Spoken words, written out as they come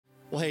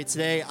Well, hey,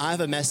 today I have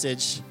a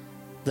message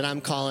that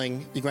I'm calling,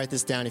 you can write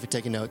this down if you're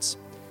taking notes.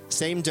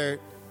 Same dirt,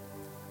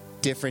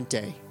 different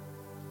day.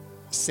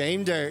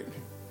 Same dirt,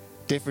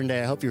 different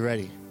day. I hope you're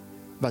ready.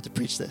 I'm about to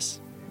preach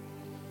this.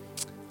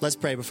 Let's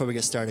pray before we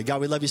get started.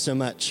 God, we love you so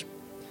much.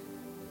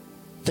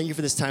 Thank you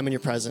for this time in your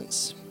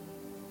presence.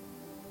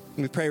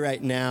 We pray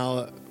right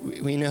now,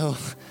 we know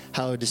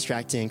how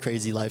distracting and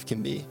crazy life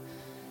can be.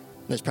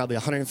 There's probably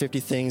 150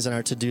 things on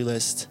our to-do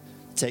list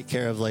to take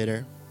care of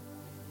later.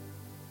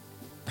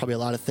 Probably a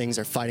lot of things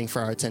are fighting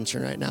for our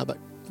attention right now, but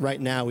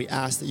right now we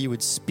ask that you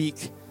would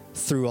speak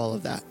through all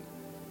of that.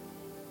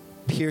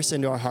 Pierce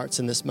into our hearts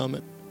in this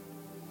moment.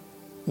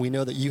 We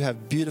know that you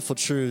have beautiful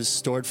truths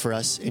stored for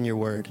us in your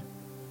word.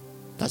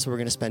 That's where we're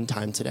going to spend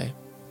time today.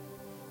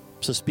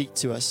 So speak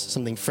to us,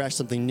 something fresh,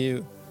 something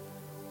new.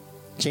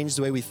 Change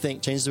the way we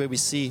think, change the way we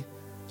see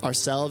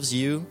ourselves,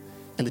 you,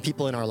 and the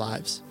people in our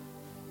lives.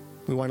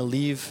 We want to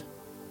leave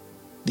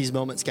these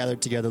moments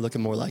gathered together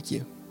looking more like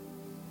you.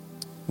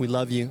 We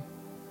love you.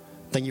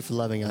 Thank you for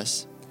loving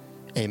us.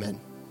 Amen.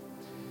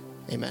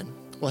 Amen.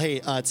 Well,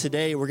 hey,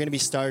 today we're going to be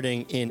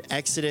starting in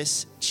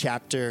Exodus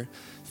chapter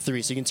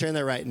 3. So you can turn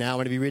there right now. I'm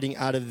going to be reading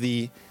out of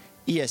the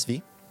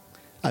ESV.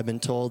 I've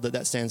been told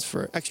that stands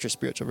for extra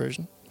spiritual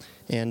version.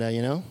 And,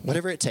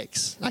 whatever it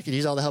takes. I could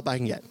use all the help I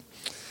can get.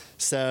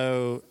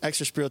 So,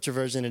 extra spiritual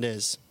version it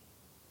is.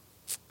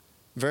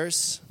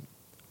 Verse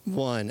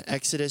 1,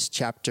 Exodus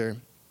chapter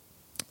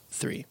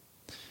 3.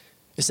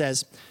 It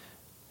says,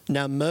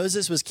 "Now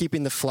Moses was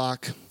keeping the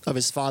flock of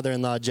his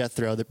father-in-law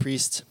Jethro, the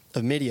priest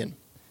of Midian.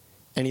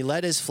 And he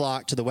led his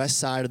flock to the west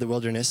side of the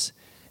wilderness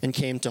and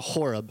came to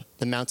Horeb,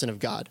 the mountain of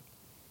God.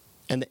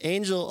 And the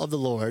angel of the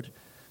Lord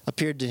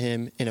appeared to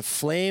him in a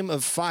flame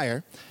of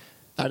fire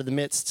out of the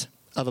midst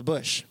of a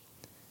bush.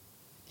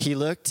 He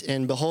looked,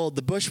 and behold,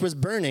 the bush was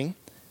burning,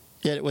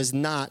 yet it was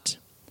not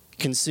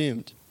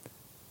consumed.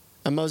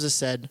 And Moses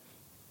said,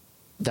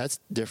 'That's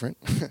different.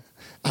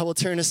 I will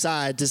turn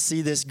aside to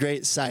see this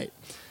great sight,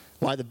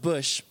 why the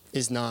bush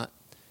is not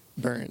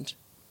burned.'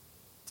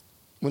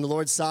 When the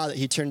Lord saw that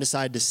he turned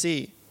aside to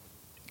see,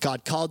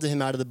 God called to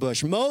him out of the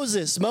bush,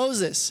 'Moses,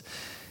 Moses.'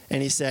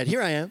 And he said,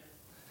 'Here I am.'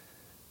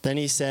 Then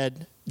he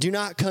said, 'Do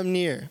not come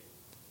near.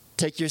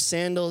 Take your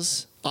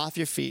sandals off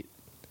your feet,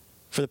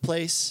 for the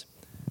place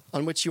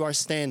on which you are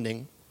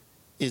standing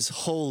is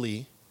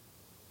holy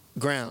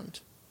ground.'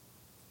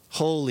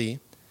 Holy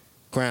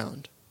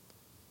ground.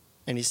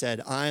 And he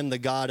said, 'I am the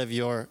God of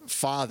your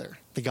father,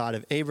 the God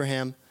of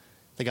Abraham,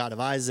 the God of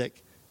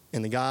Isaac,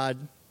 and the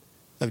God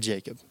of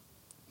Jacob.'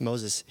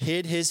 Moses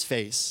hid his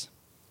face,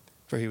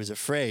 for he was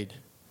afraid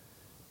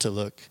to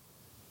look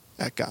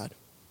at God."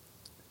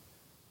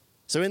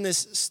 So in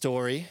this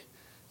story,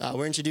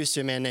 we're introduced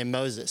to a man named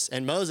Moses.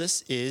 And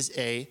Moses is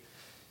a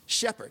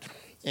shepherd.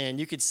 And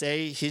you could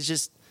say he's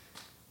just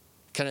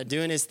kind of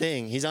doing his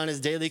thing. He's on his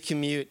daily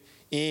commute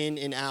in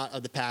and out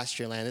of the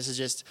pasture land. This is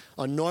just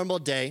a normal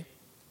day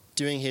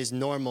doing his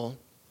normal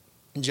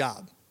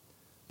job.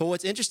 But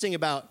what's interesting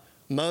about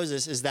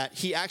Moses is that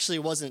he actually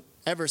wasn't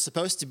ever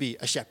supposed to be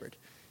a shepherd.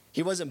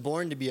 He wasn't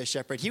born to be a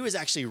shepherd. He was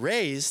actually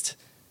raised,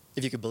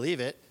 if you could believe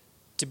it,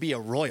 to be a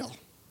royal.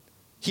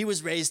 He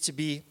was raised to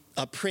be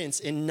a prince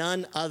in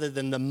none other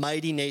than the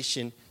mighty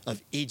nation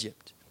of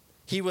Egypt.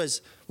 He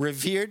was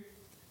revered.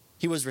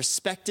 He was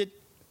respected.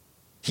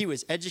 He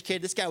was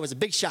educated. This guy was a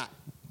big shot.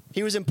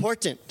 He was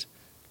important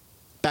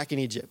back in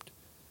Egypt.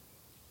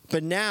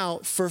 But now,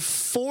 for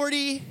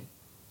 40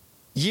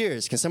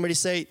 years, can somebody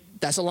say,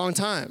 that's a long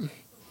time?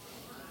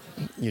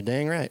 You're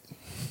dang right.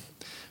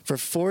 For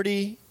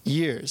 40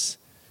 years,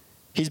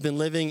 he's been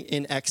living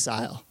in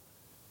exile,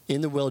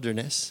 in the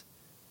wilderness,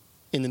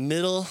 in the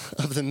middle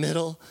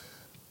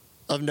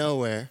of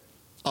nowhere,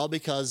 all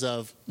because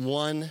of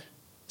one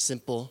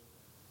simple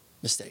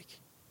mistake.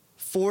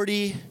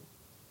 40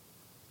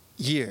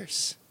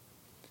 years.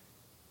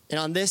 And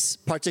on this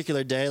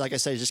particular day, like I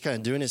said, he's just kind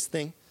of doing his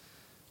thing,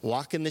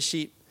 walking the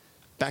sheep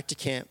back to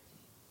camp.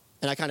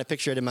 And I kind of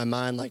picture it in my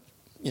mind like,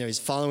 he's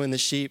following the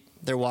sheep,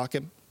 they're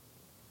walking.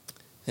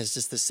 And it's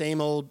just the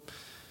same old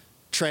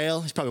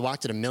trail. He's probably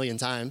walked it a million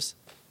times.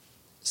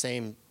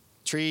 Same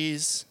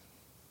trees,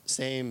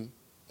 same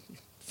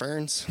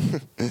ferns,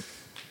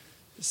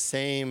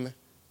 same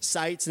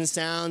sights and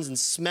sounds and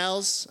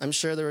smells. I'm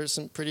sure there were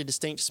some pretty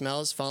distinct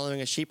smells following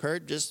a sheep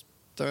herd, just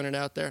throwing it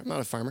out there. I'm not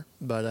a farmer,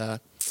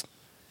 but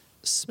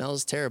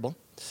smells terrible.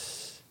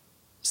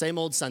 Same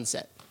old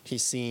sunset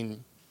he's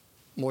seen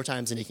more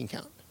times than he can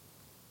count.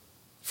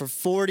 For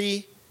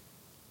 40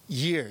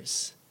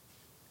 years,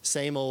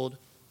 same old,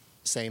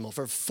 same old.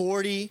 For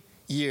 40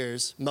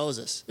 years,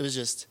 Moses, it was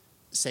just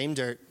same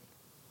dirt,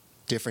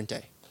 different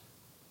day.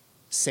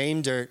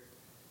 Same dirt,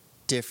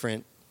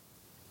 different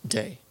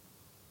day.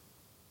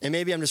 And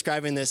maybe I'm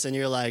describing this and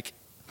you're like,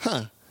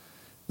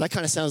 that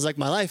kind of sounds like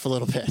my life a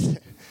little bit. And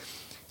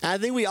I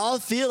think we all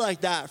feel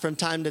like that from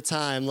time to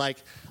time. Like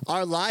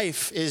our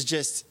life is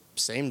just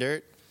same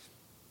dirt,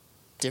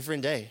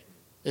 different day.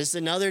 It's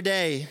another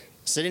day,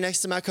 sitting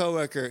next to my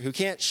coworker who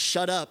can't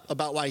shut up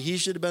about why he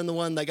should have been the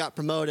one that got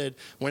promoted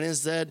when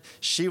instead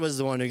she was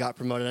the one who got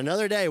promoted.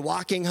 Another day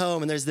walking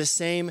home and there's this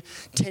same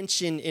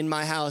tension in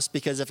my house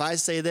because if I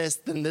say this,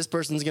 then this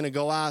person's going to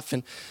go off,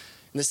 and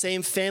the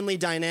same family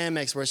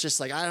dynamics where it's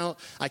just like,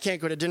 I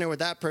can't go to dinner with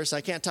that person.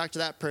 I can't talk to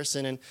that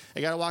person, and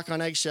I got to walk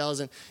on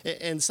eggshells.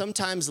 And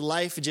sometimes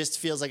life just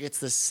feels like it's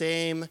the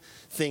same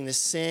thing, the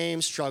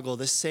same struggle,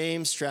 the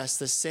same stress,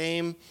 the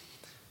same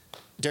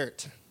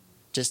dirt,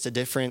 just a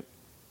different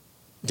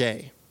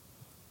day.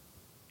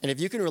 And if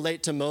you can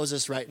relate to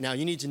Moses right now,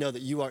 you need to know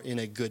that you are in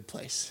a good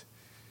place.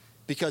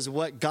 Because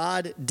what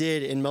God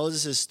did in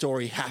Moses'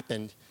 story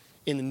happened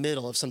in the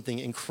middle of something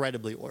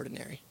incredibly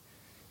ordinary.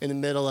 In the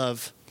middle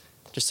of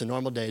just a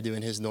normal day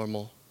doing his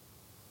normal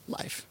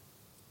life.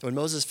 When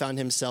Moses found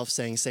himself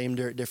saying, same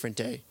dirt, different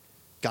day,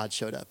 God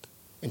showed up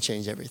and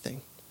changed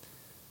everything.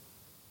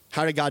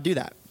 How did God do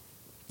that?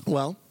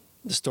 Well,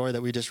 the story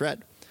that we just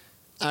read.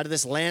 Out of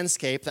this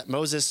landscape that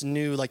Moses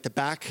knew like the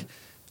back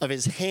of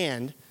his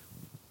hand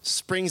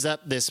springs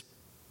up this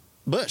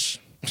bush,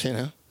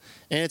 and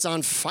it's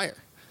on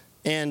fire.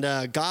 And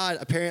God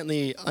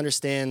apparently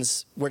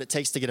understands what it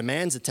takes to get a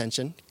man's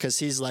attention because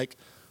he's like,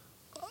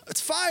 it's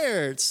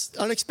fire, it's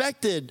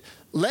unexpected,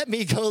 let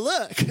me go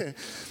look.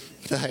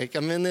 Like,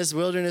 I'm in this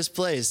wilderness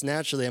place,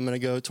 naturally I'm going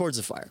to go towards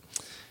the fire.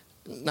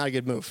 Not a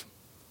good move.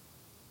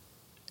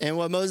 And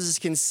what Moses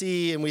can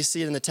see, and we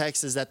see it in the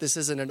text, is that this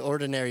isn't an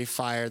ordinary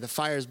fire. The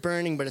fire is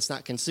burning, but it's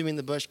not consuming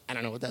the bush. I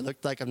don't know what that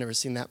looked like. I've never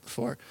seen that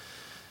before.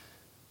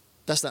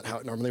 That's not how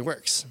it normally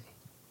works.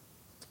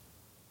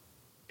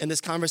 And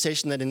this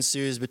conversation that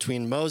ensues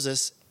between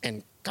Moses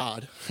and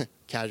God,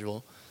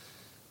 casual,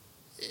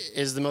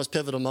 is the most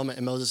pivotal moment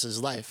in Moses'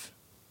 life.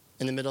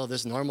 In the middle of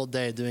this normal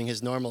day, doing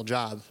his normal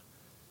job,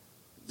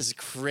 this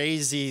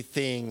crazy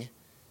thing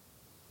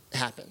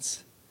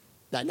happens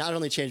that not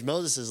only changed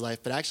Moses' life,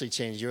 but actually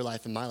changed your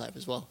life and my life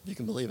as well, if you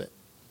can believe it.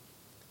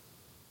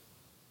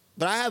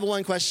 But I have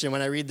one question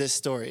when I read this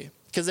story,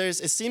 because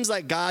it seems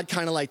like God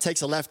kind of like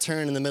takes a left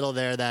turn in the middle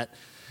there that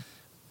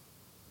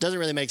doesn't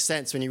really make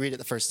sense when you read it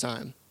the first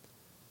time.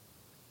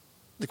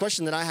 The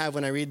question that I have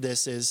when I read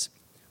this is,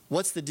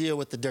 what's the deal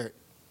with the dirt?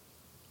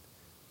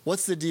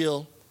 What's the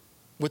deal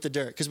with the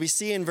dirt? Because we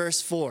see in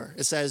verse 4,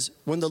 it says,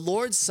 when the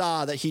Lord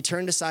saw that he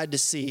turned aside to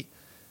see,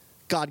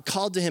 God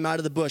called to him out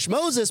of the bush,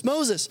 Moses,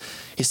 Moses.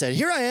 He said,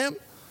 here I am.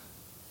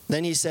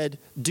 Then he said,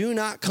 do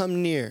not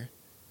come near.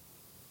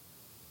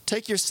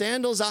 Take your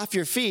sandals off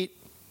your feet.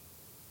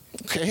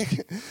 Okay.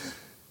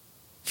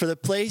 For the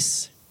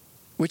place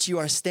which you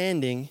are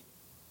standing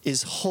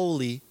is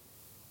holy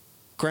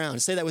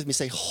ground. Say that with me.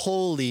 Say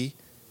holy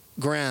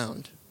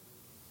ground.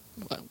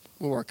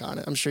 We'll work on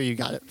it. I'm sure you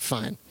got it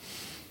fine.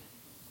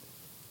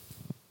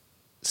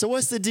 So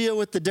what's the deal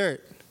with the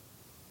dirt?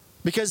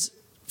 Because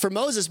for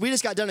Moses, we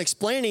just got done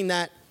explaining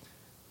that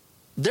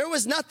there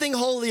was nothing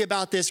holy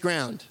about this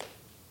ground.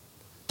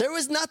 There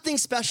was nothing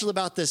special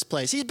about this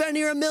place. He's been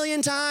here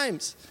 1,000,000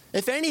 times.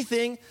 If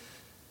anything,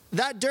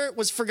 that dirt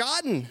was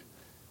forgotten.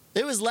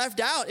 It was left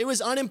out. It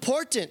was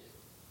unimportant.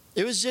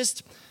 It was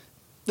just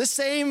the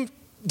same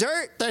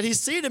dirt that he's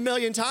seen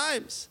 1,000,000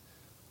 times.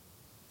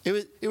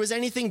 It was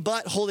anything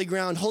but holy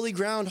ground. Holy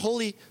ground,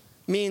 holy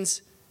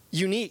means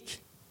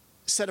unique,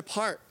 set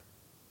apart,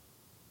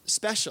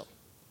 special.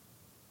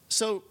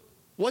 So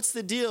what's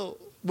the deal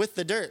with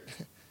the dirt?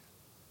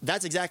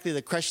 That's exactly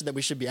the question that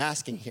we should be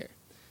asking here.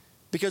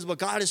 Because what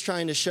God is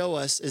trying to show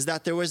us is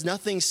that there was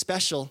nothing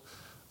special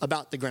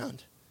about the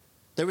ground.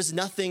 There was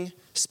nothing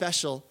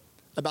special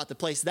about the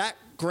place. That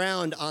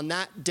ground on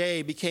that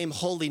day became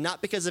holy,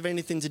 not because of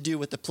anything to do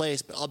with the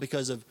place, but all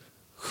because of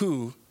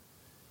who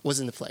was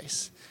in the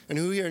place. And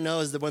who here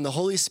knows that when the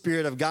Holy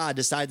Spirit of God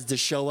decides to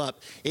show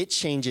up, it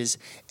changes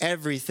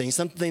everything.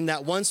 Something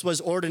that once was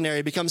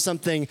ordinary becomes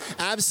something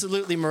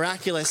absolutely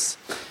miraculous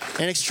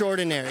and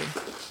extraordinary.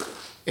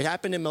 It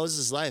happened in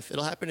Moses' life.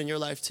 It'll happen in your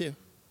life too.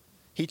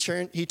 He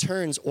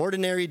turns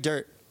ordinary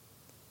dirt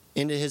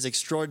into his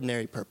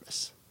extraordinary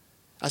purpose.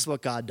 That's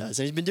what God does.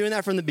 And he's been doing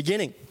that from the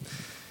beginning.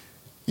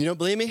 You don't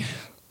believe me?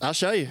 I'll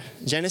show you.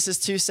 Genesis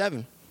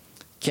 2:7.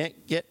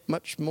 Can't get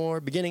much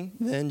more beginning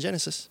than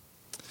Genesis.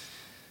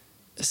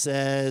 It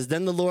says,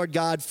 then the Lord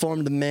God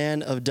formed the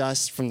man of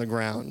dust from the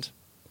ground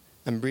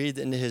and breathed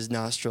into his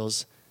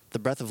nostrils the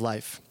breath of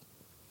life,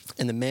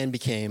 and the man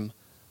became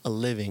a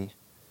living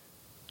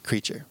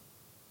creature.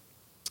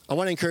 I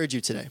want to encourage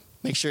you today.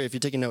 Make sure if you're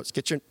taking notes,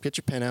 get your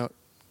pen out,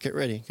 get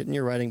ready, get in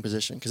your writing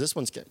position, because this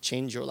one's going to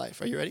change your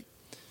life. Are you ready?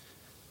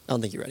 I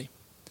don't think you're ready.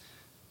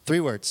 3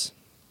 words.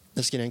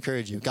 That's going to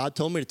encourage you. God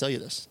told me to tell you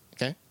this,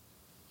 okay?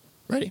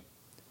 Ready?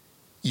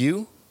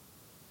 You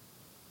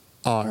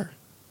are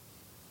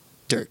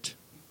dirt.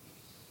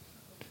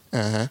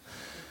 You're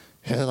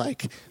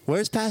like,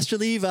 where's Pastor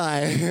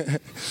Levi?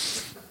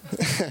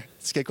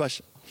 It's a good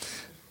question.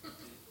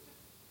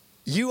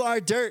 You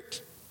are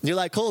dirt. You're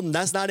like, Colton,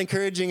 that's not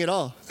encouraging at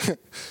all.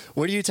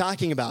 What are you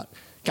talking about?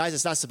 Guys,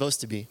 it's not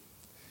supposed to be.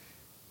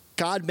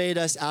 God made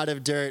us out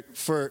of dirt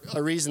for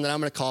a reason that I'm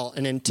going to call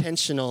an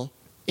intentional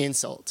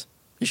insult.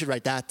 You should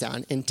write that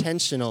down.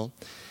 Intentional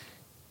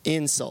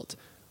insult.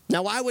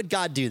 Now, why would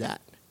God do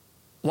that?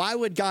 Why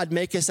would God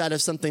make us out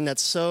of something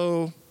that's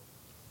so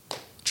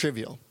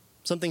trivial,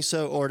 something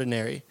so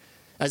ordinary,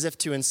 as if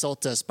to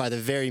insult us by the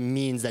very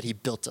means that he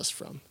built us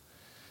from?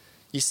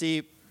 You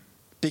see,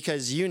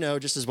 because you know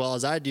just as well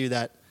as I do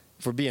that,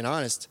 if we're being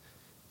honest,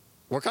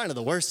 we're kind of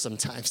the worst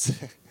sometimes.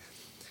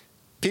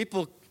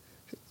 People,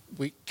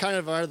 we kind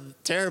of are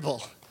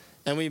terrible,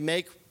 and we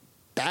make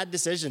bad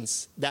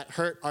decisions that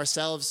hurt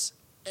ourselves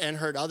and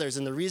hurt others.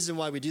 And the reason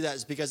why we do that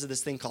is because of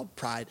this thing called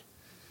pride.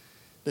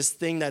 This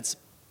thing that's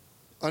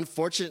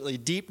unfortunately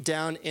deep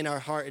down in our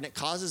heart, and it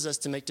causes us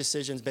to make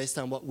decisions based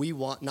on what we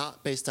want,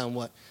 not based on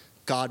what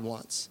God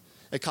wants.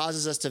 It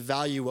causes us to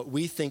value what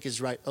we think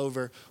is right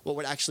over what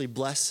would actually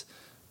bless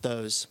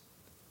those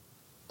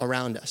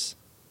around us.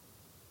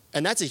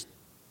 And that's a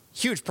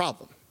huge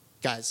problem,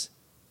 guys.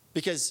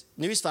 Because,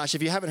 newsflash,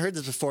 if you haven't heard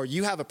this before,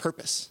 you have a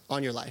purpose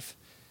on your life.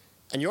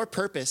 And your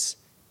purpose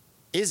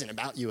isn't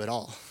about you at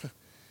all.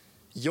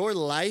 Your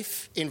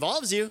life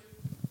involves you,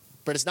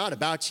 but it's not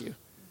about you.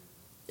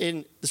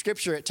 In the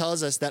scripture, it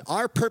tells us that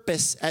our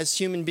purpose as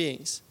human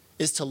beings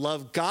is to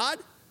love God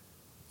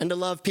and to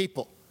love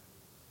people.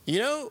 You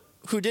know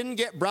who didn't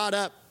get brought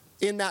up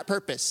in that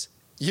purpose?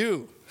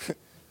 You,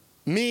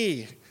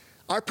 me.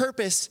 Our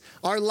purpose,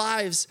 our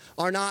lives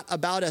are not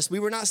about us. We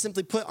were not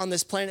simply put on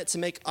this planet to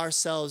make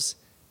ourselves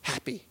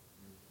happy.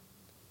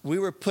 We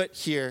were put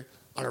here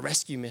on a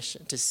rescue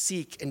mission to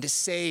seek and to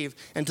save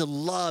and to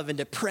love and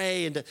to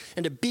pray and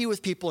to be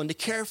with people and to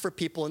care for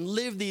people and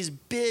live these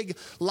big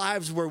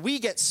lives where we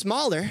get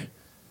smaller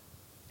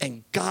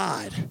and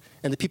God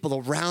and the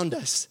people around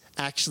us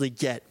actually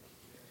get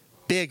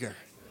bigger.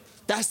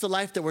 That's the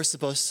life that we're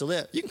supposed to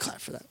live. You can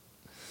clap for that.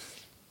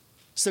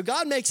 So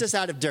God makes us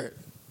out of dirt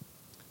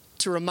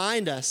to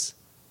remind us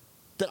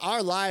that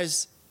our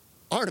lives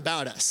aren't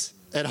about us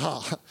at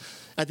all.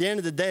 At the end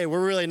of the day,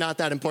 we're really not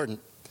that important.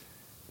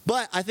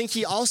 But I think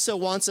he also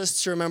wants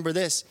us to remember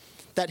this,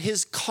 that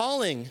his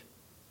calling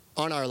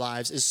on our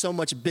lives is so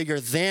much bigger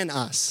than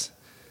us.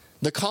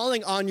 The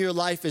calling on your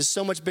life is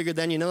so much bigger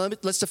than you. Now,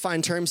 let's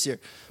define terms here.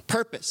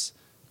 Purpose.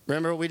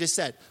 Remember what we just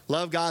said.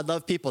 Love God,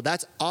 love people.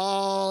 That's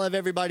all of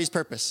everybody's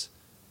purpose.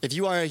 If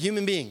you are a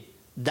human being,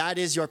 that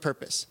is your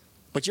purpose.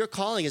 But your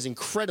calling is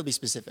incredibly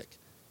specific,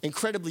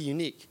 incredibly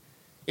unique.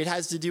 It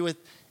has to do with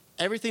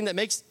everything that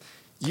makes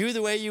you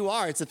the way you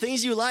are. It's the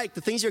things you like,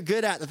 the things you're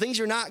good at, the things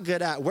you're not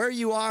good at, where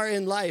you are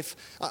in life,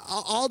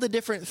 all the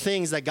different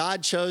things that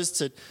God chose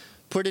to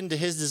put into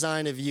his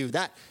design of you.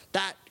 That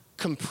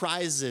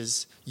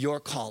comprises your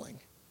calling.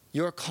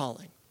 Your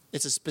calling.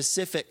 It's a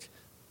specific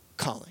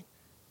calling.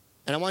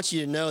 And I want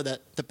you to know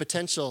that the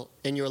potential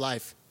in your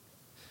life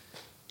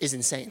is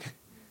insane.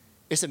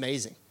 It's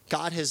amazing.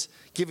 God has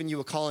given you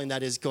a calling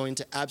that is going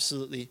to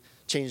absolutely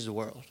change the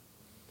world.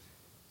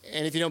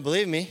 And if you don't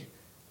believe me,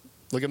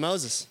 look at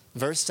Moses,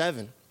 verse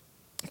 7.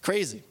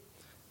 Crazy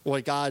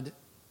what God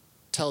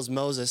tells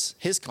Moses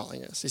his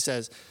calling is. He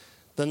says,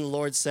 "Then the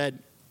Lord said,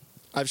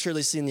 I've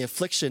surely seen the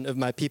affliction of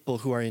my people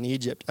who are in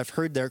Egypt. I've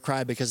heard their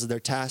cry because of their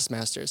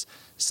taskmasters."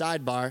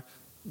 Sidebar,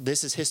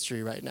 this is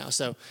history right now.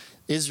 So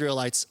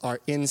Israelites are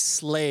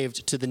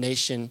enslaved to the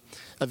nation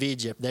of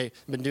Egypt. They've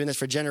been doing this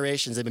for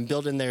generations. They've been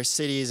building their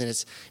cities,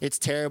 and it's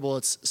terrible.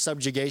 It's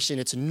subjugation.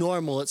 It's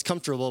normal. It's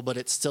comfortable, but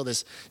it's still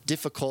this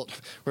difficult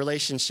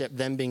relationship,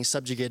 them being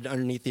subjugated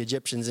underneath the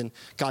Egyptians. And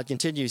God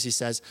continues, he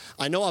says,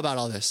 I know about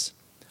all this.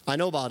 I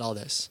know about all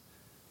this.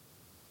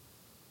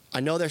 I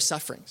know their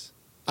sufferings.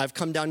 I've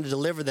come down to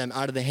deliver them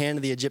out of the hand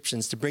of the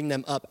Egyptians, to bring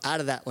them up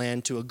out of that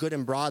land to a good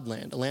and broad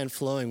land, a land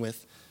flowing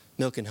with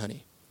milk and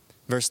honey.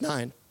 Verse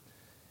 9.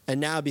 And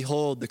now,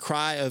 behold, the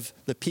cry of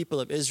the people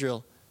of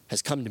Israel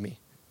has come to me.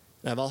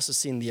 And I've also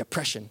seen the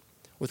oppression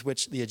with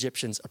which the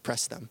Egyptians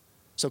oppress them.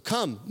 So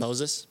come,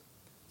 Moses,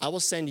 I will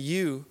send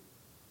you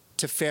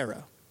to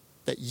Pharaoh,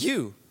 that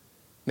you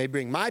may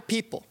bring my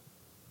people,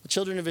 the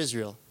children of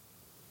Israel,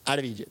 out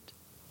of Egypt.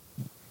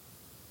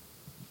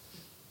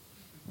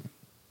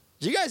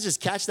 Did you guys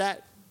just catch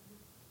that?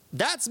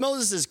 That's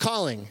Moses'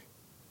 calling.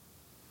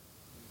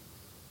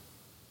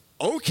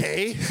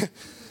 Okay,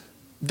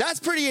 that's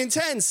pretty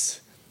intense.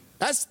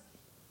 That's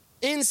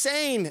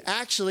insane,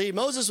 actually.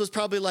 Moses was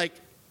probably like,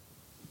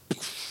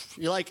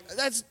 you're like,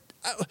 that's,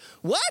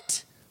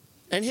 what?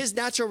 And his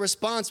natural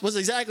response was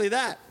exactly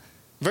that.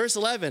 Verse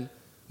 11,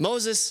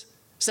 Moses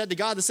said to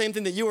God the same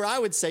thing that you or I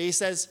would say. He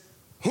says,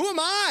 who am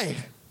I?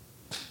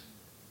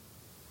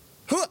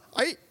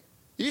 Are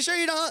you sure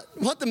you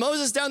don't want the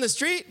Moses down the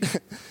street?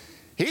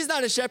 He's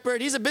not a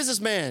shepherd. He's a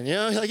businessman. You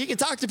know, like he can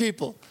talk to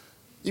people.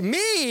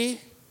 Me?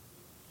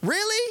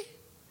 Really?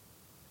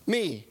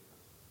 Me.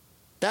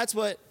 That's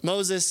what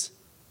Moses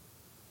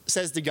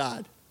says to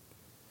God.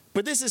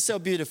 But this is so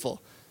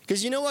beautiful,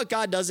 because you know what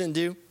God doesn't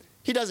do?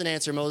 He doesn't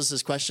answer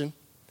Moses' question.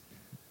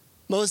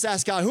 Moses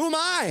asks God, who am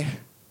I?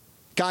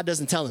 God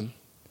doesn't tell him,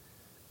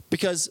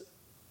 because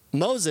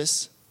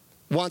Moses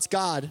wants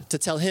God to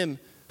tell him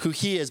who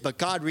he is, but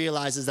God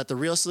realizes that the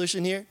real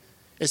solution here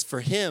is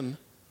for him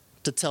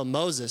to tell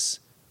Moses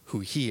who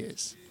he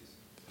is.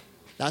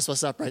 That's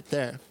what's up right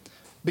there.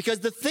 Because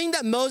the thing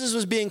that Moses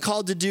was being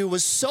called to do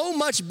was so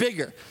much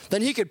bigger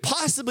than he could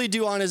possibly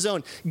do on his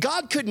own.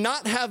 God could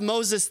not have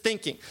Moses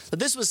thinking that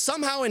this was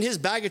somehow in his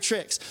bag of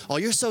tricks. Oh,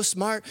 you're so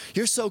smart.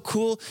 You're so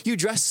cool. You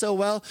dress so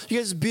well. You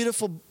have this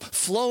beautiful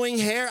flowing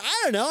hair.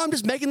 I don't know. I'm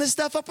just making this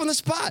stuff up on the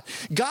spot.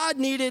 God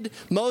needed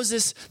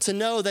Moses to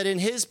know that in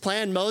his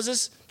plan,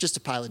 Moses, just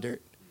a pile of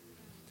dirt.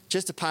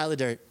 Just a pile of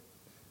dirt.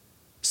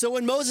 So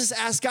when Moses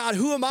asked God,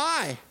 who am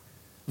I?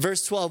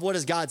 Verse 12, what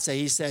does God say?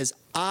 He says,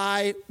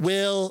 I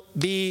will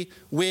be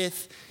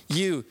with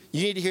you.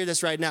 You need to hear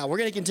this right now. We're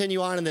going to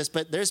continue on in this,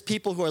 but there's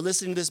people who are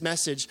listening to this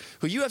message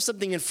who you have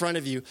something in front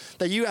of you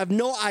that you have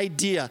no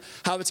idea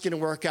how it's going to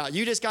work out.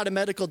 You just got a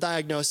medical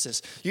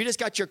diagnosis. You just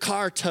got your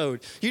car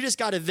towed. You just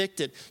got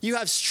evicted. You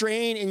have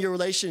strain in your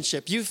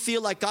relationship. You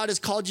feel like God has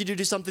called you to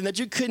do something that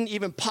you couldn't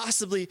even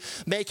possibly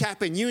make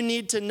happen. You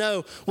need to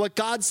know what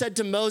God said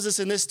to Moses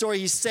in this story.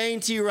 He's saying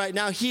to you right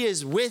now, he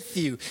is with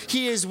you.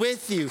 He is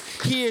with you.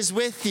 He is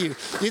with you.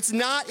 It's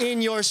not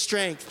in your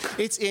strength.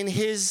 It's in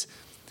his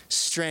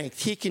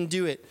strength. He can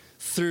do it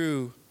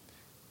through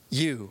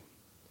you.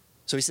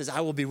 So he says,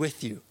 I will be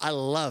with you. I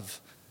love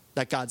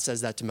that God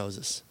says that to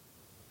Moses.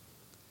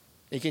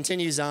 He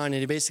continues on and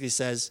he basically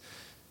says,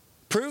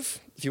 proof,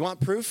 if you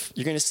want proof,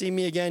 you're going to see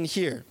me again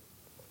here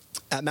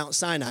at Mount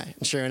Sinai.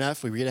 And sure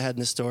enough, we read ahead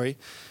in the story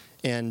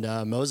and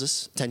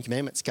Moses, 10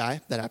 Commandments guy,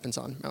 that happens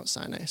on Mount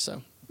Sinai.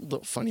 So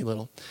funny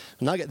little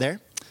nugget there.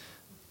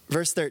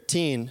 Verse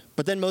 13,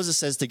 but then Moses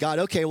says to God,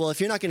 okay, well, if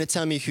you're not going to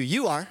tell me who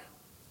you are,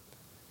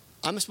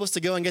 I'm supposed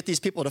to go and get these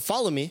people to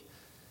follow me.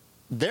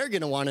 They're going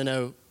to want to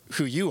know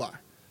who you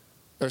are.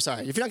 Or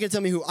sorry, if you're not going to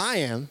tell me who I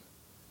am,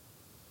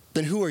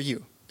 then who are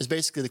you? Is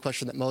basically the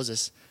question that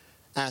Moses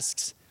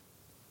asks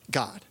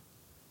God.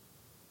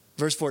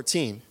 Verse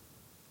 14,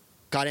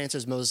 God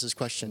answers Moses'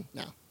 question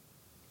now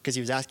because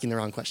he was asking the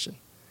wrong question.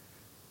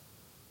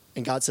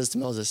 And God says to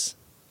Moses,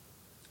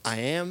 I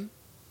am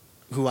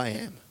who I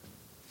am.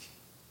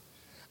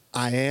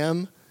 I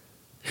am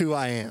who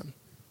I am.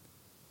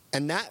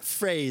 And that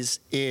phrase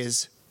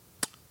is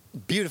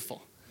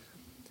beautiful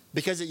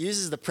because it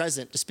uses the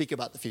present to speak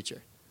about the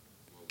future.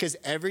 Because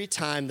every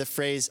time the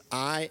phrase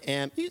I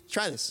am,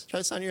 try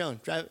this on your own.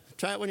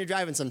 Try it when you're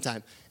driving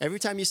sometime. Every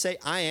time you say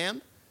I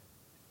am,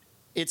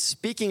 it's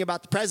speaking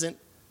about the present,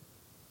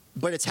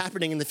 but it's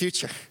happening in the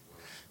future.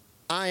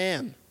 I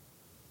am.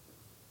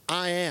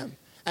 I am.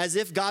 As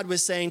if God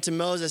was saying to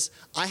Moses,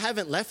 I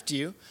haven't left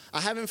you. I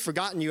haven't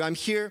forgotten you. I'm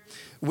here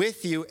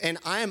with you, and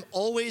I am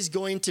always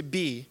going to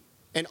be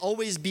and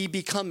always be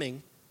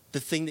becoming the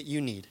thing that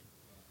you need.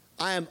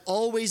 I am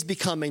always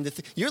becoming the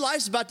thing. Your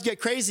life's about to get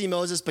crazy,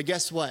 Moses, but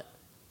guess what?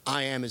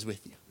 I am is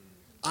with you.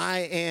 I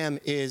am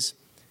is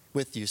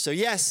with you. So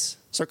yes,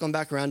 circling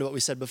back around to what we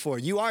said before,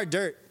 you are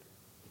dirt.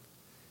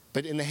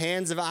 But in the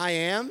hands of I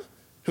am,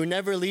 who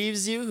never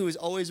leaves you, who is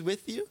always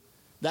with you,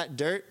 that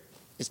dirt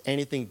is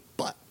anything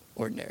but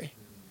ordinary.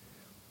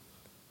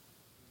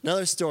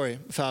 Another story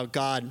of how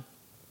God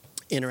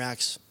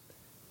interacts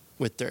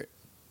with dirt.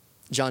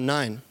 John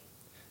 9.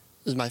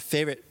 This is my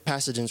favorite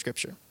passage in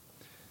Scripture.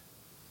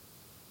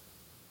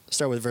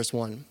 Start with verse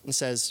 1. It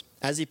says,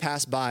 as he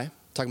passed by,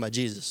 talking about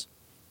Jesus,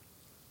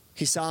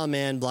 he saw a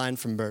man blind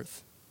from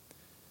birth.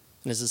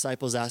 And his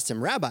disciples asked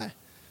him, Rabbi,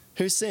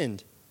 who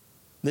sinned,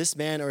 this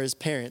man or his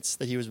parents,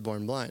 that he was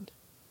born blind?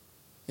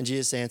 And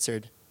Jesus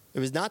answered, it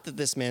was not that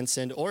this man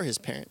sinned or his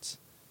parents,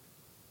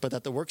 but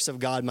that the works of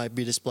God might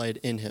be displayed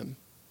in him.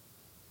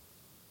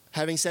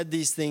 Having said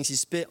these things, he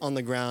spit on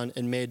the ground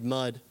and made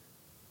mud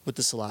with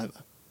the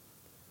saliva.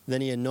 Then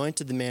he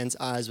anointed the man's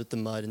eyes with the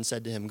mud and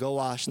said to him, go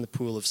wash in the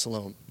pool of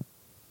Siloam.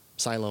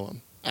 I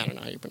don't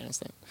know how you pronounce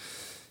that.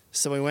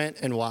 So he went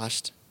and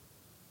washed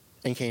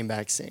and came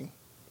back seeing.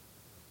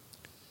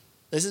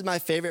 This is my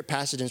favorite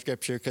passage in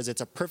Scripture because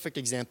it's a perfect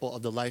example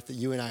of the life that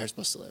you and I are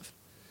supposed to live.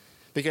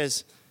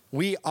 Because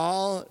we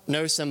all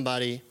know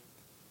somebody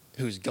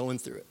who's going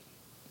through it,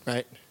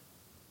 right?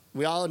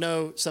 We all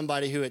know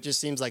somebody who it just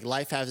seems like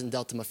life hasn't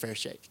dealt them a fair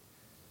shake.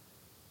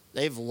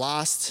 They've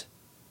lost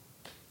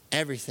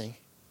everything.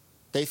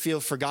 They feel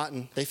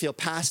forgotten. They feel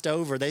passed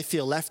over. They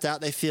feel left out.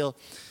 They feel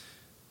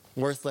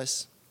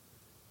worthless.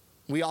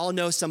 We all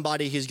know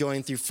somebody who's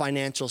going through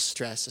financial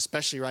stress,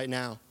 especially right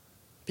now.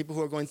 People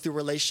who are going through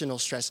relational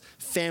stress,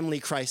 family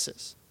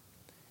crisis.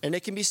 And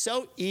it can be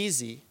so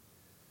easy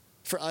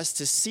for us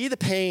to see the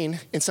pain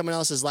in someone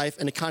else's life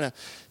and to kind of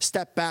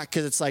step back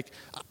because it's like,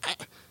 I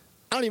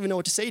don't even know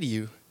what to say to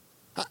you.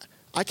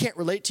 I can't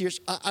relate to your,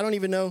 I don't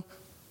even know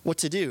what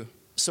to do.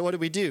 So what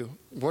do?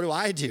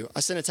 What do? I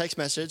send a text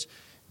message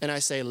and I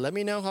say, let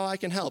me know how I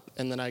can help.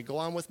 And then I go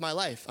on with my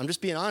life. I'm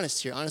just being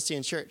honest here, honesty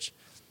in church.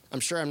 I'm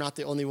sure I'm not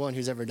the only one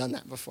who's ever done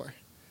that before.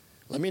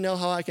 Let me know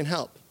how I can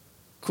help.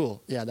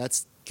 Cool. Yeah,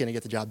 that's going to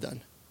get the job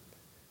done.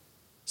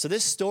 So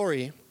this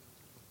story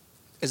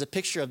is a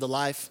picture of the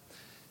life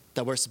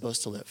that we're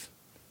supposed to live,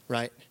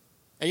 right?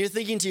 And you're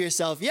thinking to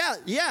yourself, yeah,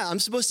 I'm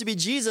supposed to be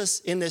Jesus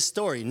in this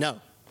story. No,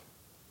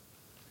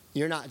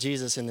 you're not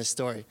Jesus in this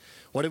story.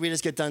 What did we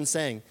just get done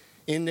saying?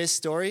 In this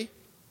story,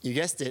 you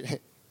guessed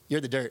it,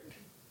 you're the dirt.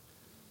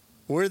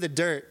 We're the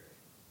dirt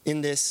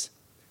in this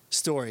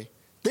story.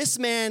 This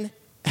man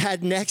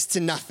had next to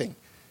nothing.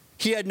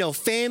 He had no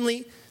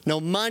family, no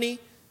money,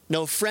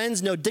 no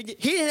friends, no dignity.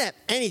 He didn't have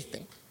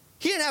anything.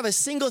 He didn't have a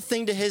single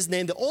thing to his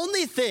name. The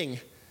only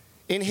thing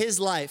in his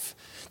life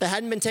that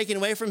hadn't been taken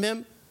away from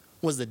him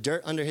was the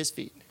dirt under his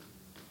feet.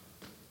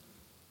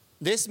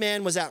 This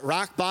man was at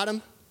rock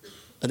bottom,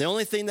 and the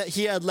only thing that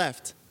he had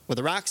left were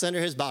the rocks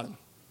under his bottom.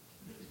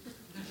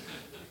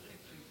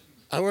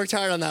 I worked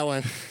hard on that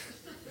one.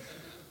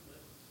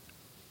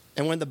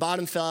 And when the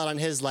bottom fell out on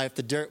his life,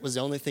 the dirt was the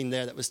only thing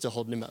there that was still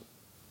holding him up.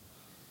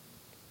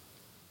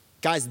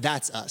 Guys,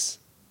 that's us.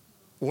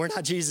 We're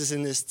not Jesus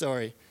in this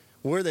story.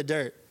 We're the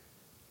dirt.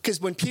 Because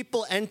when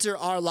people enter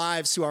our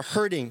lives who are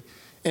hurting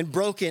and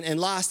broken and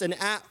lost and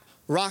at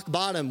rock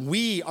bottom,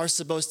 we are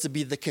supposed to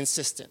be the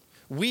consistent.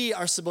 We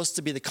are supposed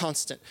to be the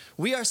constant.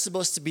 We are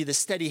supposed to be the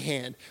steady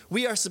hand.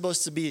 We are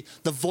supposed to be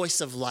the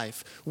voice of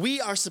life. We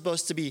are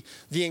supposed to be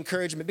the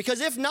encouragement. Because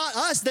if not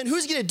us, then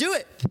who's going to do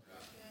it?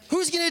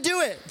 Who's going to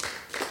do it?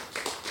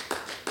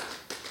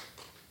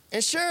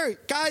 And sure,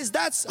 guys,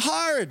 that's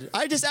hard.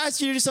 I just asked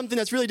you to do something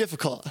that's really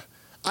difficult.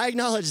 I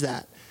acknowledge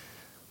that.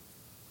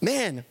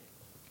 Man,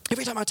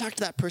 every time I talk to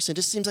that person, it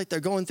just seems like they're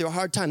going through a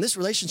hard time. This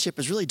relationship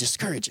is really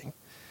discouraging.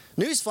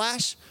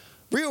 Newsflash,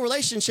 real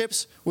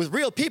relationships with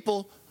real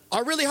people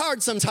are really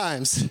hard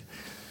sometimes.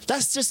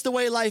 That's just the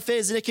way life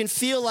is, and it can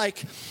feel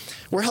like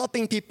we're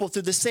helping people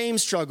through the same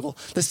struggle,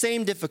 the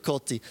same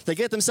difficulty. They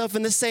get themselves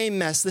in the same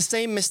mess, the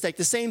same mistake,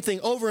 the same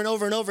thing over and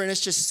over and over, and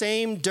it's just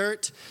same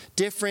dirt,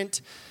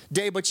 different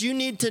day. But you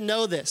need to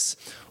know this.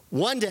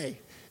 One day,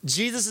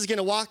 Jesus is going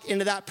to walk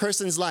into that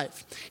person's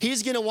life.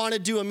 He's going to want to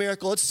do a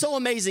miracle. It's so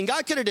amazing.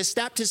 God could have just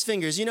snapped his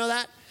fingers. You know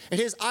that? And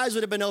his eyes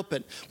would have been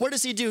open. What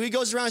does he do? He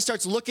goes around and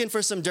starts looking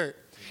for some dirt.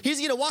 He's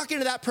going to walk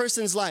into that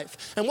person's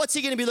life. And what's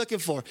he going to be looking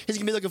for? He's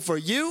going to be looking for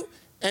you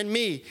and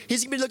me.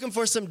 He's going to be looking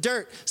for some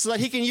dirt so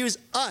that he can use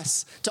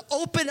us to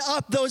open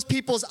up those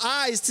people's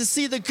eyes to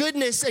see the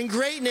goodness and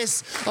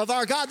greatness of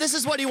our God. This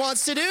is what he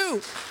wants to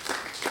do.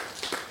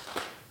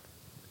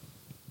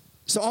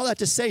 So all that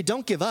to say,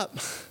 don't give up.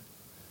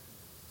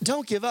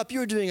 Don't give up.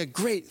 You are doing a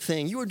great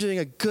thing. You are doing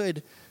a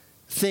good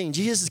thing.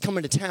 Jesus is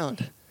coming to town.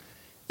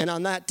 And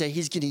on that day,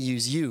 he's going to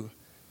use you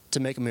to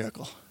make a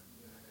miracle.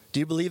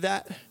 Do you believe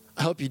that?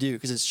 I hope you do,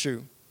 because it's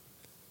true.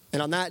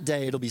 And on that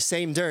day, it'll be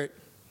same dirt,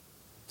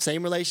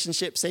 same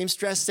relationship, same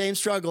stress, same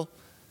struggle,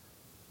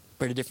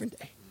 but a different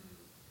day.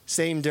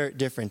 Same dirt,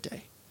 different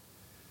day.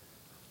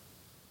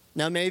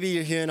 Now, maybe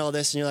you're hearing all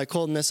this and you're like,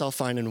 Colton, this all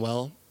fine and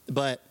well,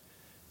 but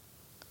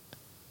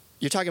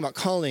you're talking about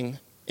calling,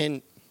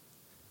 and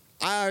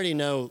I already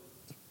know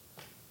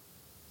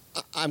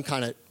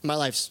my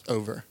life's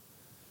over.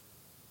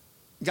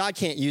 God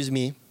can't use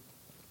me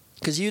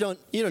because you don't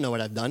know what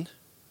I've done.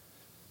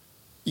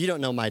 You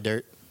don't know my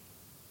dirt.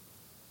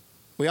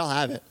 We all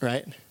have it,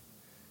 right?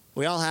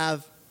 We all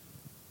have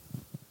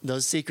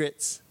those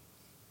secrets.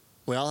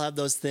 We all have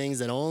those things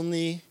that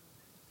only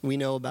we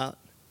know about.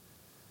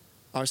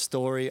 Our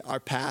story, our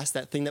past,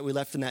 that thing that we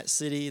left in that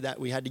city that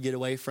we had to get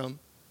away from.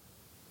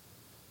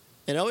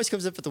 And it always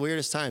comes up at the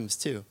weirdest times,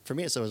 too. For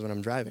me, it's always when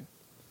I'm driving.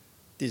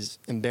 These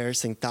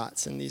embarrassing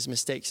thoughts and these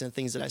mistakes and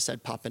things that I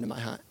said pop into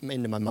my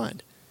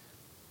mind.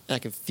 And I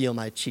can feel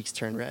my cheeks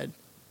turn red.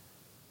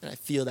 And I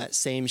feel that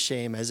same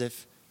shame as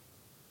if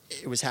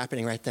it was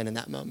happening right then in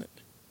that moment.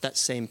 That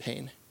same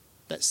pain.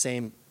 That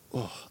same,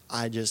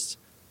 I just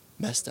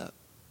messed up.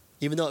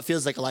 Even though it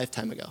feels like a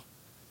lifetime ago.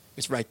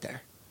 It's right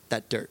there.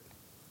 That dirt.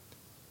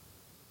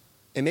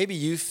 And maybe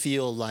you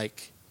feel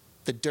like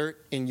the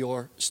dirt in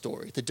your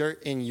story, the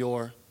dirt in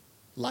your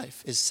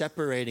life is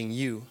separating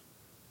you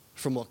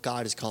from what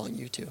God is calling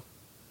you to.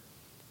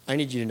 I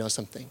need you to know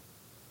something.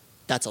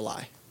 That's a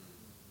lie.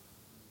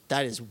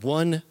 That is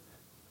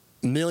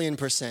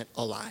 1,000,000%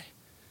 a lie.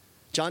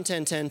 John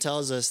 10:10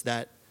 tells us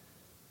that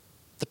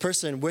the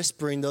person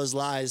whispering those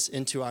lies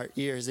into our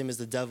ears, his name is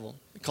the devil.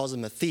 He calls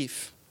him a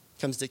thief.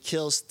 He comes to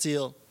kill,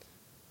 steal,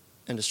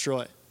 and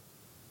destroy.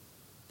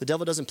 The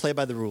devil doesn't play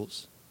by the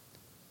rules.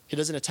 He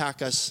doesn't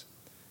attack us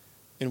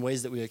in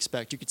ways that we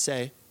expect. You could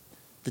say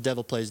the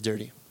devil plays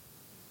dirty.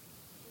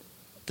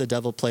 The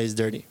devil plays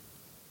dirty.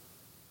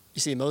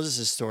 You see,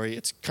 Moses' story,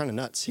 it's kind of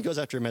nuts. He goes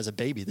after him as a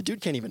baby. The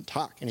dude can't even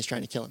talk, and he's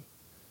trying to kill him.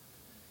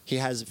 He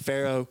has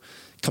Pharaoh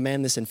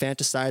command this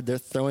infanticide. They're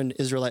throwing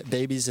Israelite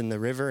babies in the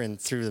river, and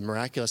through the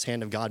miraculous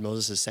hand of God,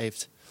 Moses is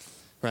saved,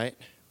 right?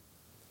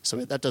 So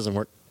that doesn't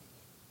work.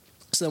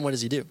 So then what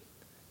does he do?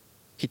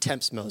 He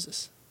tempts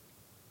Moses.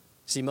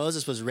 See,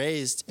 Moses was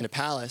raised in a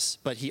palace,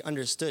 but he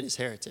understood his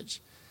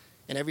heritage.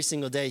 And every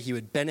single day, he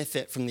would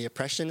benefit from the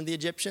oppression of the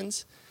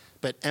Egyptians,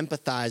 but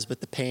empathize with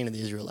the pain of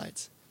the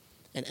Israelites.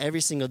 And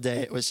every single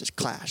day, it was just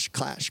clash,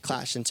 clash,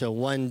 clash, until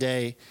one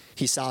day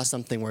he saw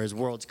something where his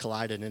worlds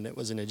collided, and it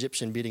was an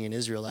Egyptian beating an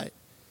Israelite.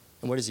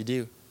 And what does he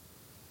do?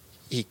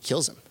 He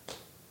kills him.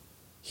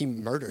 He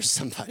murders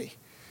somebody.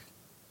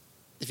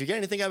 If you're getting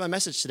anything out of my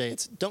message today,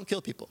 it's don't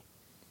kill people.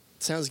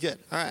 Sounds good.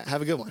 All right,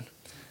 have a good one.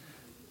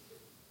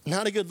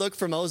 Not a good look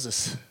for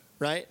Moses,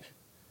 right?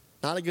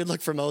 Not a good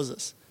look for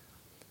Moses.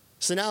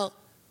 So now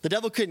the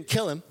devil couldn't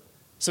kill him,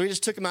 so he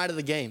just took him out of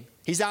the game.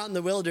 He's out in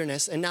the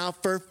wilderness, and now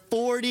for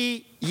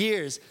 40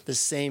 years, the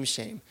same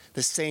shame,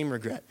 the same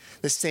regret,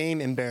 the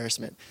same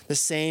embarrassment, the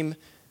same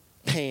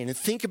pain. And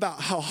think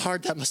about how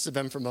hard that must have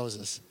been for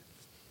Moses.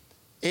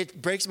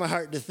 It breaks my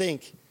heart to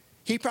think.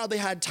 He probably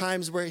had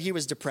times where he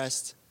was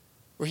depressed,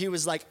 where he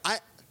was like,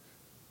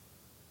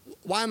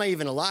 why am I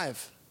even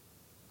alive?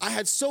 I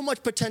had so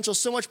much potential,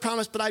 so much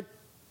promise, but I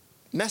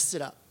messed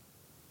it up.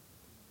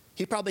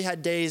 He probably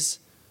had days,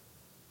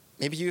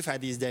 maybe you've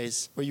had these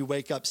days, where you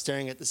wake up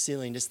staring at the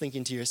ceiling, just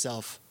thinking to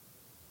yourself,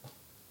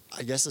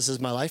 I guess this is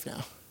my life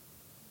now.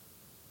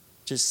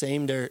 Just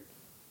same dirt,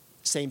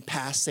 same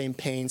past, same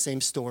pain,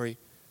 same story,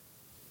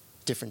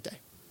 different day.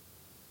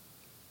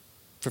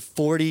 For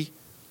 40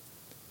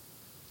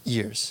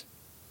 years.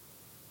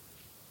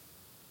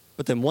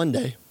 But then one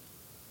day,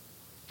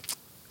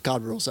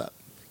 God rolls up.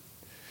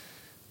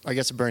 Or I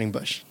guess a burning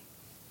bush.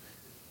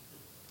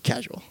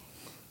 Casual.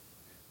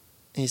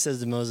 And he says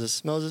to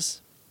Moses,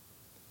 Moses,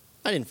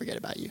 I didn't forget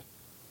about you.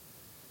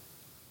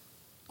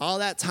 All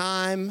that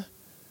time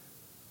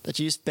that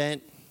you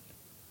spent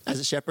as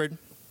a shepherd,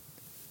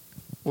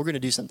 we're going to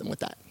do something with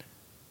that.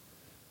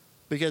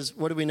 Because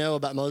what do we know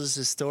about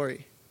Moses'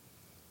 story?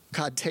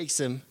 God takes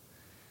him,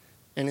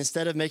 and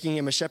instead of making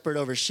him a shepherd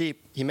over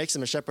sheep, he makes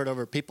him a shepherd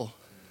over people.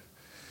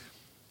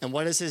 And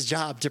what is his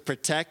job? To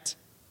protect,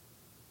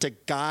 to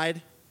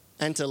guide,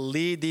 and to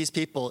lead these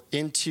people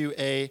into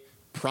a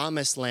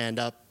promised land,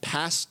 a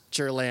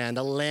pasture land,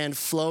 a land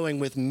flowing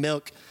with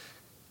milk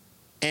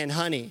and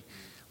honey.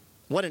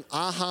 What an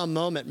aha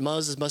moment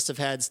Moses must have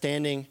had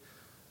standing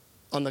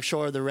on the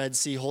shore of the Red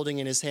Sea, holding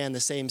in his hand the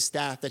same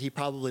staff that he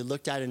probably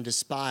looked at and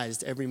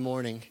despised every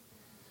morning,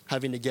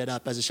 having to get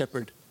up as a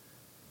shepherd.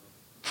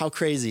 How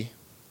crazy.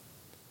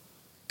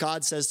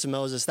 God says to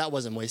Moses, that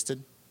wasn't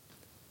wasted.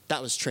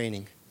 That was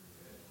training.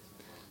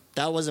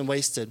 That wasn't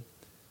wasted.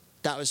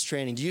 That was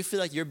training. Do you feel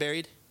like you're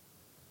buried?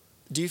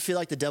 Do you feel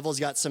like the devil's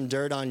got some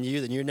dirt on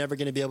you that you're never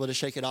going to be able to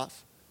shake it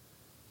off?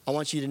 I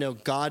want you to know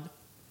God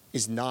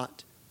is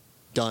not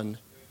done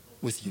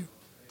with you.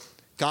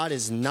 God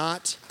is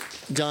not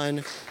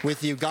done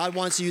with you. God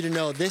wants you to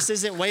know this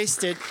isn't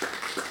wasted.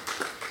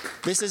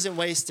 This isn't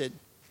wasted.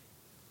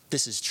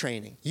 This is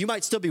training. You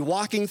might still be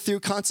walking through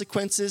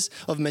consequences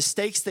of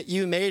mistakes that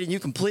you made, and you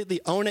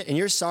completely own it and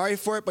you're sorry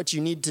for it, but you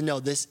need to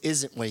know this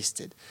isn't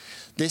wasted.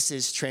 This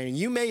is training.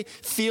 You may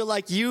feel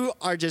like you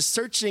are just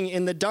searching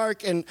in the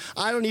dark and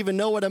I don't even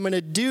know what I'm going to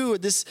do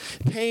with this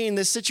pain,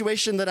 this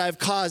situation that I've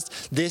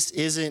caused. This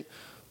isn't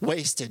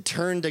wasted.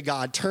 Turn to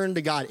God. Turn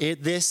to God.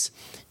 This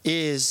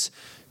is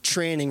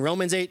training.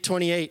 Romans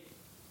 8:28,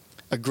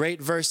 a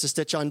great verse to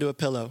stitch onto a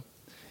pillow.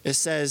 It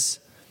says,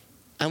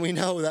 and we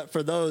know that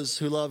for those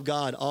who love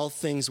God, all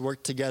things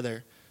work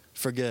together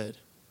for good,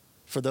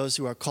 for those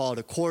who are called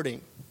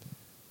according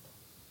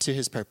to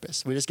his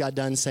purpose. We just got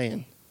done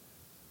saying,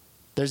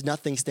 there's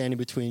nothing standing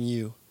between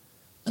you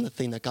and the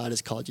thing that God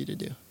has called you to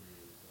do.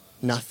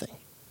 Nothing.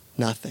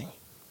 Nothing.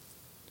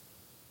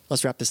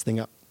 Let's wrap this thing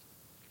up.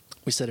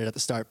 We said it at the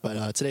start,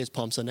 but today is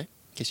Palm Sunday,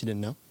 in case you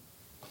didn't know.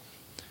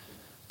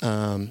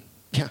 I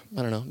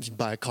don't know. You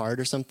buy a card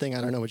or something.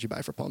 I don't know what you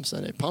buy for Palm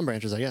Sunday. Palm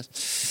branches, I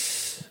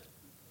guess.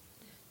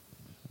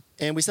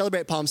 And we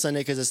celebrate Palm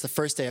Sunday because it's the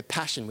first day of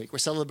Passion Week. We're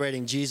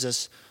celebrating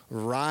Jesus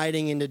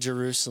riding into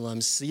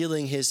Jerusalem,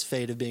 sealing his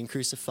fate of being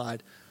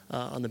crucified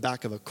on the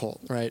back of a colt,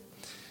 right?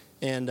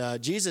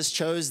 And Jesus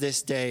chose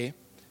this day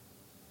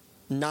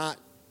not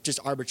just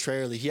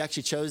arbitrarily. He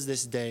actually chose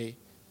this day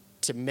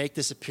to make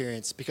this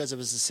appearance because it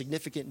was a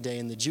significant day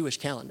in the Jewish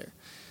calendar.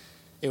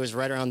 It was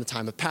right around the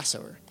time of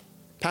Passover.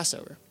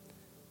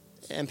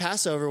 And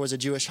Passover was a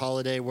Jewish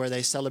holiday where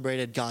they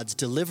celebrated God's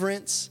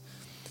deliverance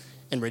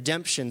and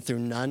redemption through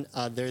none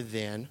other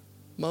than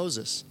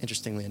Moses,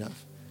 interestingly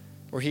enough,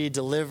 where he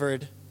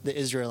delivered the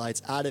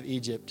Israelites out of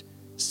Egypt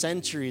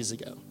centuries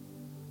ago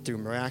through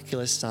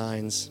miraculous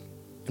signs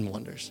and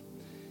wonders.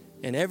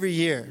 And every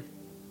year,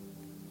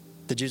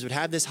 the Jews would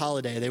have this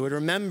holiday. They would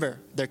remember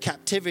their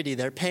captivity,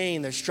 their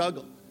pain, their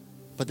struggle,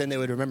 but then they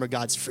would remember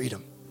God's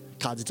freedom,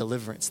 God's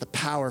deliverance, the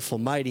powerful,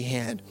 mighty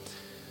hand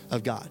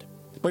of God.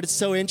 But it's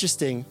so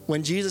interesting,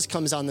 when Jesus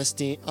comes on the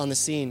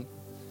scene,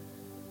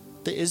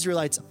 the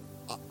Israelites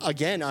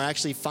again are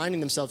actually finding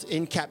themselves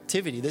in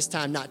captivity, this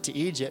time not to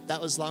Egypt.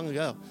 That was long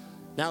ago.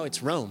 Now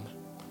it's Rome.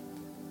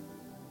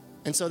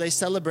 And so they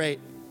celebrate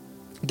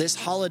this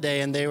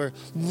holiday, and they were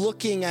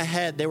looking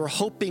ahead. They were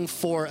hoping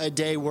for a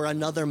day where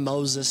another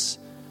Moses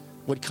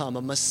would come,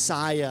 a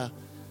Messiah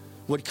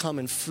would come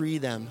and free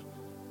them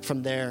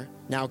from their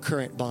now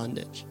current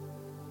bondage.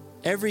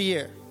 Every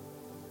year,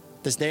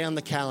 this day on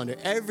the calendar,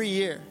 every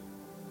year,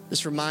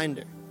 this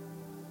reminder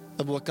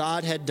of what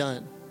God had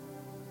done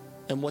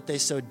and what they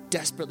so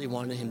desperately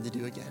wanted him to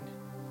do again.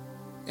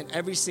 And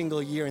every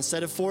single year,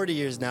 instead of 40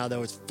 years now,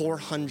 though, it's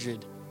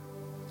 400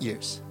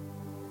 years.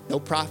 No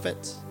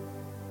prophets,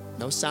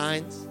 no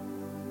signs,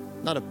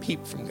 not a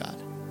peep from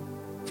God.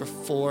 For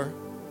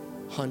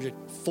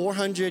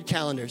 400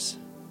 calendars.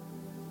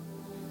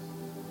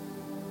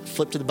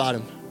 Flip to the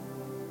bottom.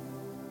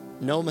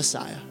 No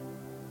Messiah,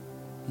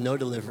 no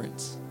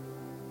deliverance,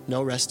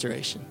 no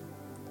restoration.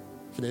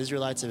 For the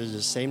Israelites, it was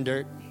the same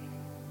dirt,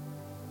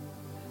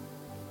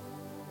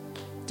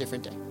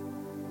 different day.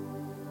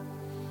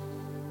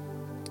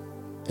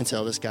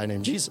 Until this guy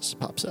named Jesus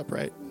pops up,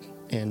 right?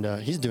 And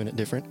he's doing it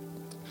different.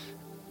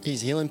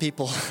 He's healing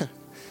people.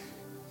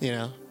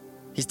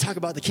 He's talking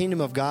about the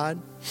kingdom of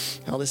God,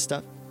 all this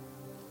stuff.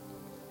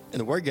 And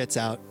the word gets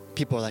out.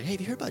 People are like, hey,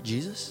 have you heard about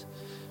Jesus?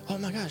 Oh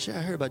my gosh, yeah,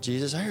 I heard about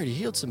Jesus. I heard he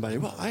healed somebody.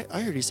 Well,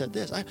 I heard he said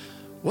this.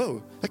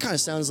 Whoa, that kind of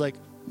sounds like,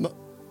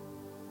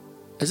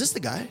 is this the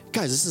guy?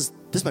 Guys,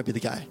 this might be the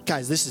guy.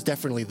 Guys, this is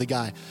definitely the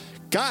guy.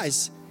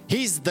 Guys,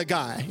 he's the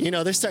guy.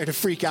 They're starting to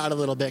freak out a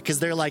little bit because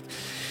they're like,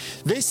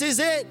 this is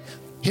it.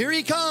 Here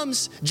he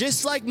comes.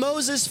 Just like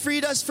Moses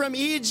freed us from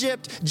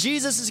Egypt,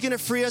 Jesus is going to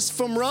free us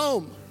from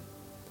Rome.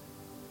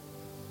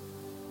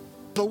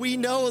 But we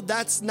know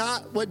that's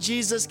not what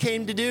Jesus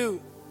came to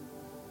do.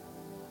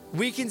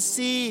 We can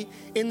see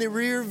in the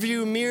rear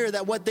view mirror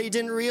that what they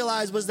didn't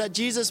realize was that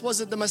Jesus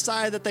wasn't the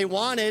Messiah that they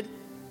wanted.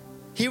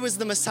 He was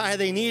the Messiah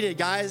they needed,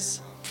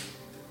 guys.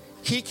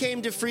 He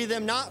came to free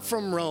them not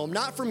from Rome,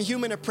 not from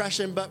human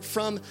oppression, but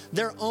from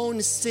their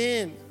own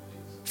sin,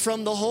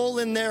 from the hole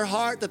in their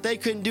heart that they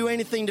couldn't do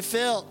anything to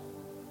fill.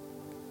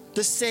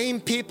 The same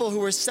people who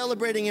were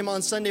celebrating him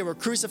on Sunday were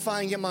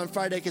crucifying him on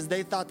Friday because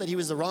they thought that he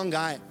was the wrong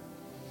guy.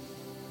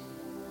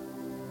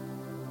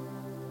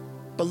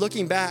 But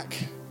looking back,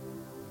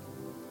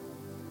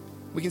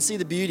 we can see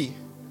the beauty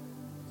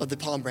of the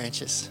palm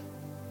branches.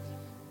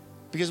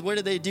 Because what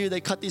did they do? They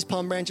cut these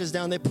palm branches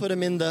down. They put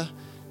them in the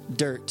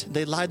dirt.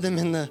 They lied them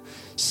in the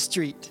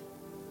street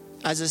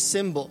as a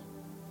symbol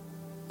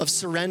of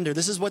surrender.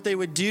 This is what they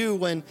would do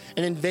when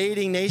an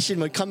invading nation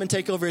would come and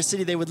take over a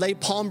city. They would lay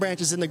palm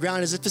branches in the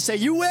ground as if to say,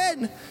 you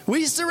win,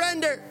 we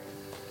surrender.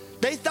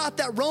 They thought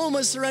that Rome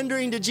was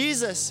surrendering to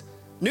Jesus.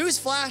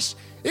 Newsflash,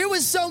 it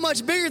was so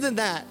much bigger than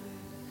that.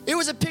 It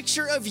was a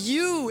picture of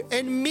you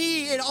and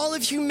me and all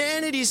of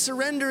humanity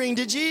surrendering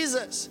to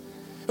Jesus.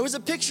 It was a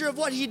picture of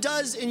what he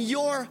does in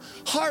your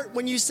heart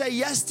when you say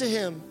yes to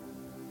him.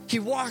 He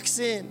walks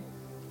in,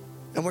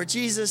 and where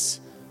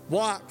Jesus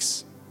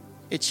walks,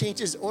 it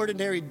changes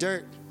ordinary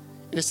dirt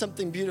into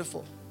something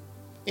beautiful,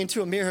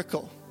 into a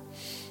miracle.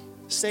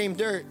 Same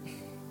dirt,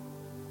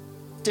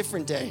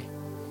 different day.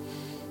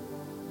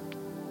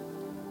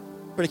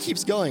 But it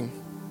keeps going.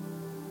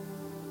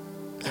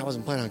 I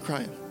wasn't planning on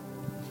crying.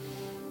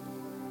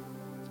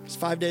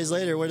 5 days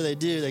later, what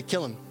do? They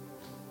kill him.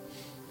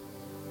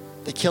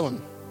 They kill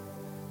him.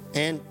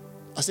 And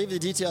I'll save you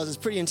the details. It's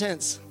pretty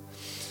intense.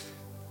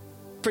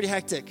 Pretty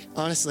hectic,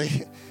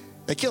 honestly.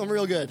 They kill him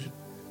real good.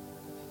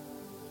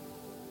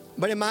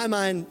 But in my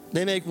mind,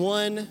 they make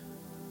one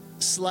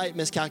slight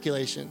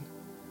miscalculation.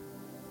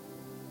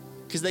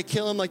 Because they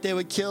kill him like they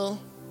would kill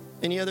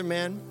any other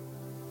man.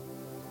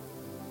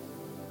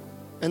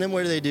 And then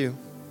what do?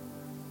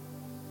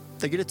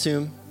 They get a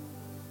tomb.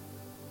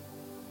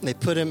 And they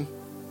put him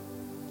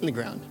in the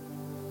ground.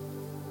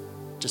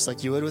 Just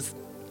like you would with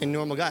a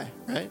normal guy,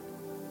 right?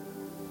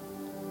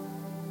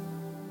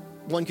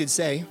 One could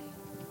say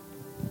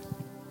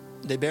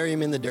they bury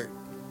him in the dirt.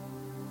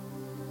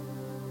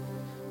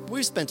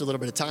 We've spent a little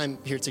bit of time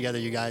here together,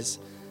 you guys.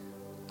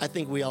 I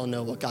think we all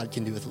know what God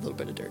can do with a little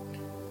bit of dirt.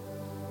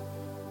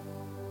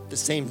 The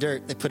same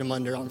dirt they put him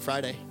under on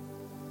Friday,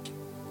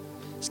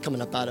 he's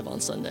coming up out of on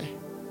Sunday.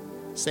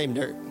 Same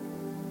dirt,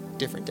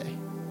 different day.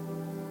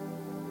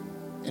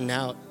 And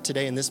now,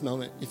 today, in this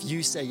moment, if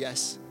you say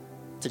yes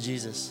to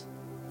Jesus,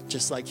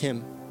 just like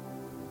him,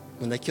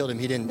 when they killed him,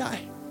 he didn't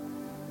die.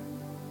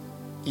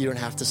 You don't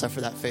have to suffer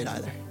that fate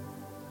either.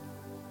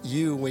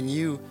 You, when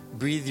you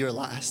breathe your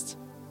last,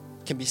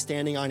 can be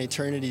standing on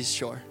eternity's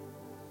shore.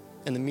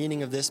 And the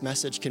meaning of this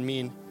message can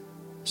mean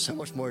so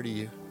much more to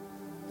you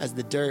as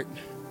the dirt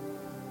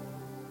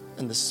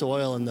and the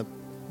soil and the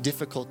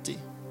difficulty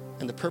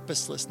and the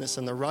purposelessness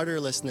and the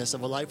rudderlessness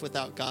of a life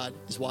without God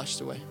is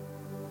washed away.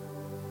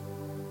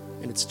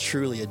 And it's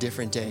truly a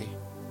different day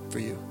for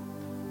you.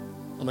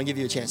 I'm going to give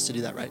you a chance to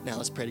do that right now.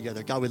 Let's pray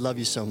together. God, we love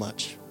you so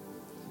much.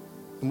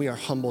 And we are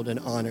humbled and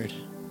honored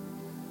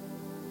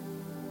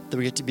that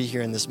we get to be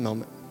here in this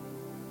moment.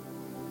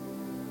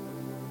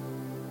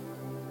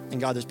 And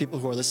God, there's people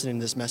who are listening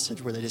to this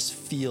message where they just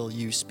feel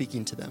you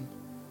speaking to them.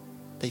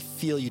 They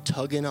feel you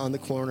tugging on the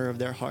corner of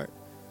their heart,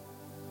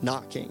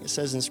 knocking. It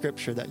says in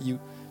Scripture that you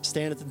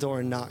stand at the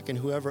door and knock, and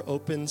whoever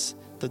opens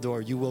the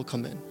door, you will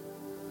come in.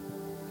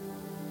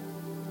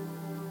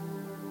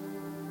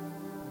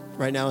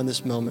 Right now in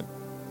this moment,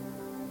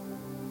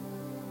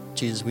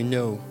 Jesus, we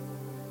know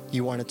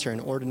you want to turn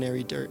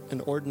ordinary dirt,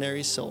 an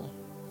ordinary soul,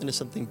 into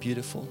something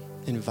beautiful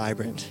and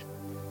vibrant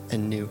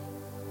and new.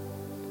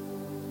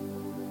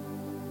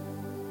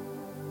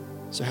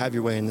 So have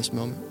your way in this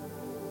moment.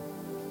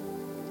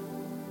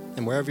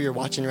 And wherever you're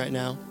watching right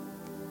now,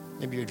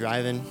 maybe you're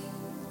driving.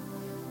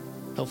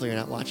 Hopefully you're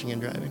not watching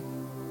and driving.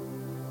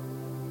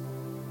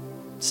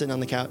 Sitting on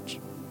the couch.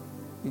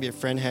 Maybe a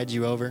friend had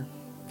you over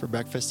for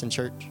breakfast in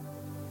church.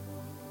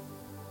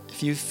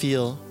 If you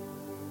feel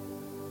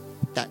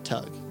that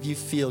tug, if you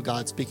feel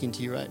God speaking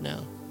to you right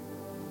now,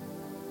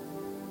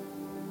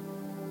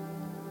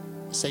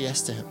 say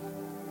yes to him.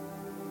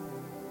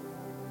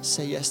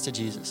 Say yes to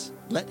Jesus.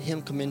 Let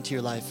him come into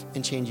your life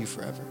and change you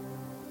forever.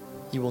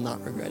 You will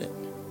not regret it.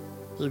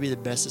 It'll be the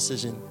best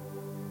decision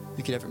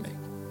you could ever make.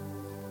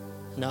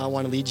 Now I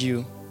want to lead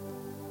you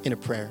in a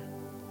prayer.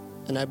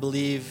 And I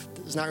believe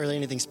there's not really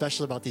anything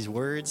special about these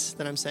words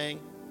that I'm saying,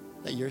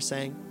 that you're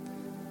saying.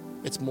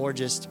 It's more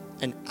just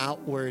an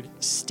outward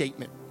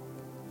statement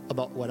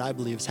about what I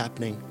believe is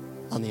happening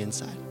on the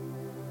inside.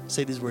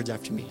 Say these words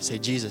after me. Say,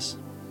 Jesus,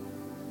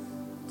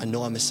 I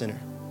know I'm a sinner.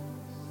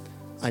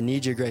 I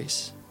need your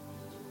grace.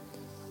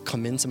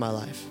 Come into my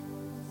life.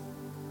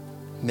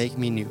 Make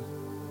me new.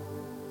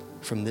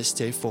 From this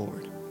day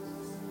forward,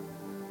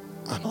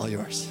 I'm all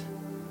yours.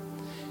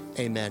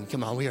 Amen.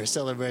 Come on, we are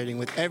celebrating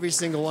with every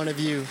single one of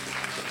you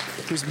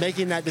who's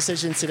making that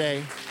decision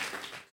today.